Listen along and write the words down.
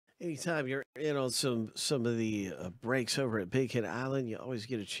Anytime you're in on some of the breaks over at Big Hit Island, you always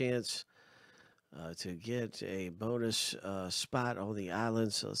get a chance to get a bonus spot on the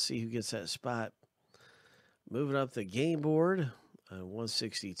island. So let's see who gets that spot. Moving up the game board,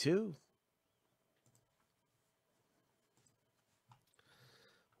 162.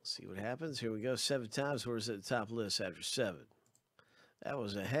 Let's see what happens. Here we go. 7 times. Where's at the top list after 7? That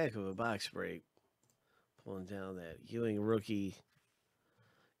was a heck of a box break. Pulling down that Ewing rookie.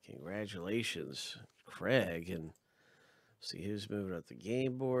 Congratulations, Craig. And see who's moving up the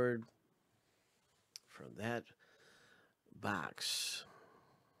game board from that box.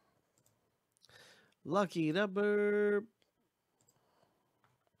 Lucky number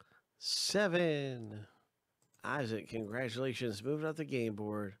 7. Isaac, congratulations, moving up the game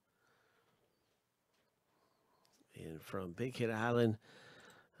board. And from Big Hit Island,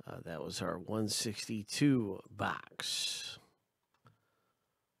 that was our 162 box.